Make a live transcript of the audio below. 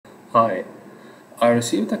Hi, I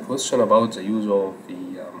received a question about the use of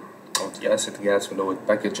the acid gas fluid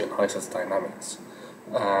package in Hysys Dynamics,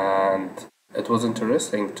 and it was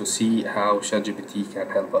interesting to see how ChatGPT can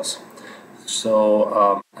help us.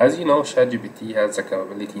 As you know, ChatGPT has the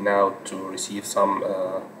capability now to receive some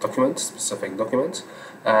documents, specific documents,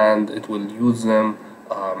 and it will use them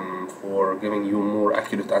for giving you more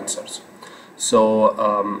accurate answers.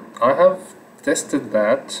 I have tested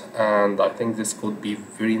that, and I think this could be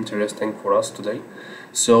very interesting for us today.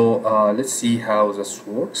 Let's see how this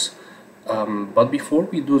works. But before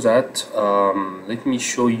we do that, let me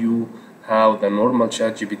show you how the normal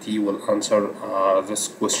ChatGPT will answer this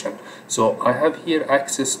question. So I have here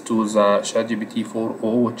access to the ChatGPT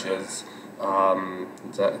 4.0, which is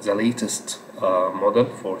the latest model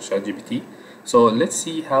for ChatGPT. So let's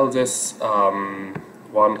see how this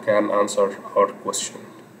one can answer our question.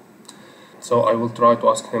 So I will try to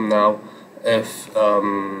ask him now if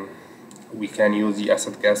we can use the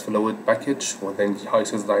acid gas fluid package within the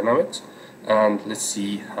Hysys Dynamics, and let's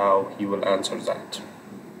see how he will answer that.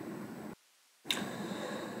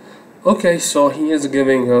 Okay, so he is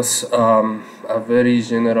giving us a very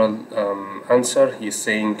general answer. He's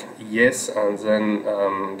saying yes, and then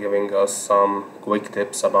giving us some quick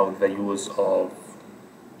tips about the use of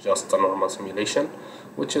just a normal simulation,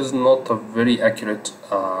 which is not a very accurate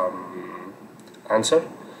answer.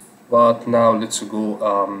 But now let's go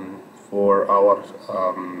for our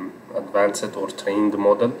advanced or trained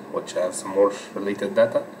model, which has more related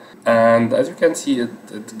data. And as you can see,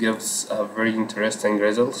 it gives very interesting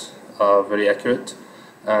results, very accurate.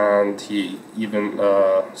 And he even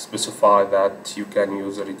specified that you can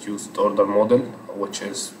use a reduced order model, which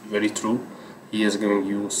is very true. He is giving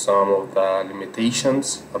you some of the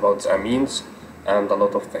limitations about the amines and a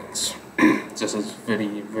lot of things. This is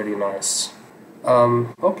very nice.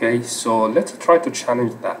 Okay, so let's try to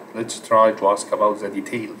challenge that. Let's try to ask about the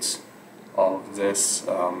details of this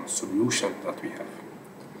solution that we have.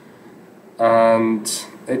 And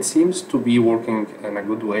it seems to be working in a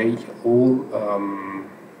good way. All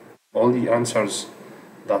the answers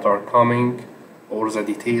that are coming, or the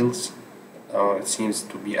details, it seems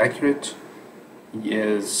to be accurate. He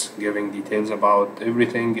is giving details about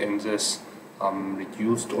everything in this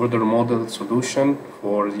reduced order model solution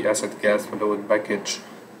for the acid gas fluid package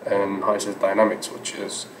in Hysys Dynamics, which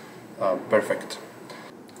is perfect.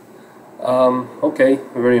 Okay,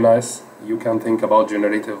 very nice. You can think about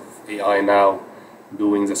generative AI now,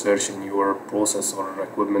 doing the search in your process or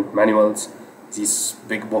equipment manuals, these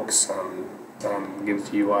big books, and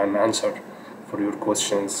gives you an answer for your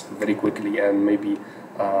questions very quickly, and maybe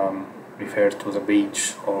refer to the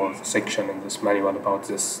page or the section in this manual about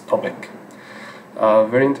this topic.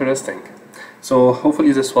 Very interesting. So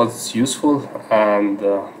hopefully this was useful, and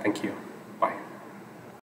thank you.